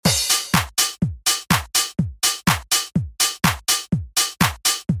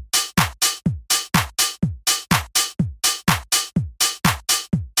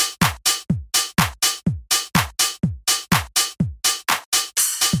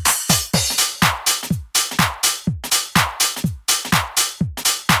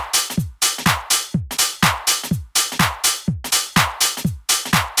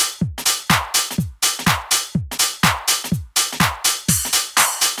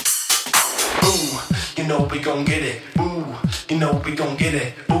you know we gon' get it. Ooh, you know we gon' get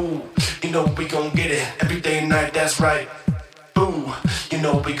it. Ooh, you know we gon' get it. Every day and night, that's right. Ooh, you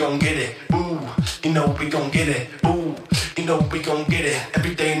know we gon' get it. Ooh, you know we gon' get it. Ooh, you know we gon' get it.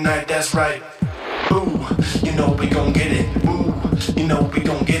 Every day and night, that's right. Ooh, you know we gon' get it. Ooh, you know we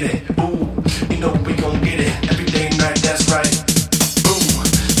gon' get it. Ooh, you know we gon' get it. Every day and night, that's right. Ooh,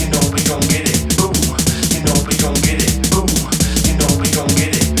 you know we gon' get it. Ooh, you know we gon' get it. Ooh, you know we gon'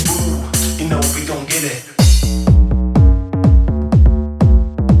 get it. Ooh, you know we gon' get it.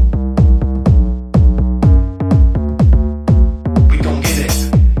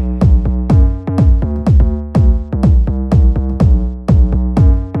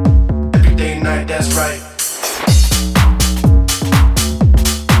 That's right.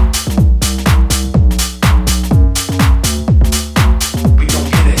 We gon'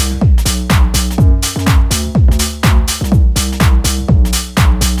 get it.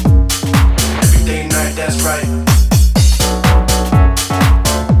 Every day and night, that's right.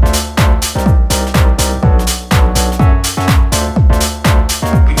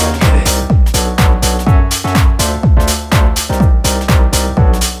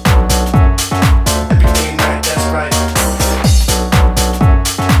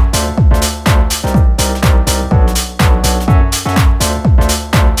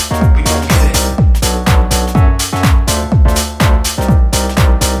 We gon' get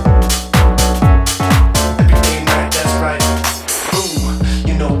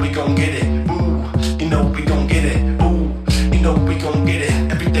it.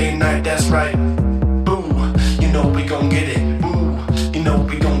 That's right. Ooh, you know we gon' get it. Ooh, you know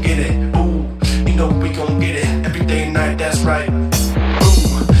we gon' get it. Ooh, you know we gon' get it. Every day and night, that's right. Ooh,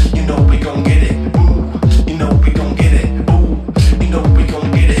 you know we gon' get it. Ooh, you know we gon' get it. Ooh, you know we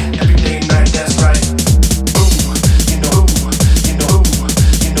gon' get it. Every day and night, that's right. Ooh, you know, you know,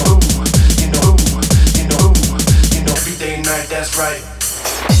 you know, you know, you know, you know, every day and night, that's right.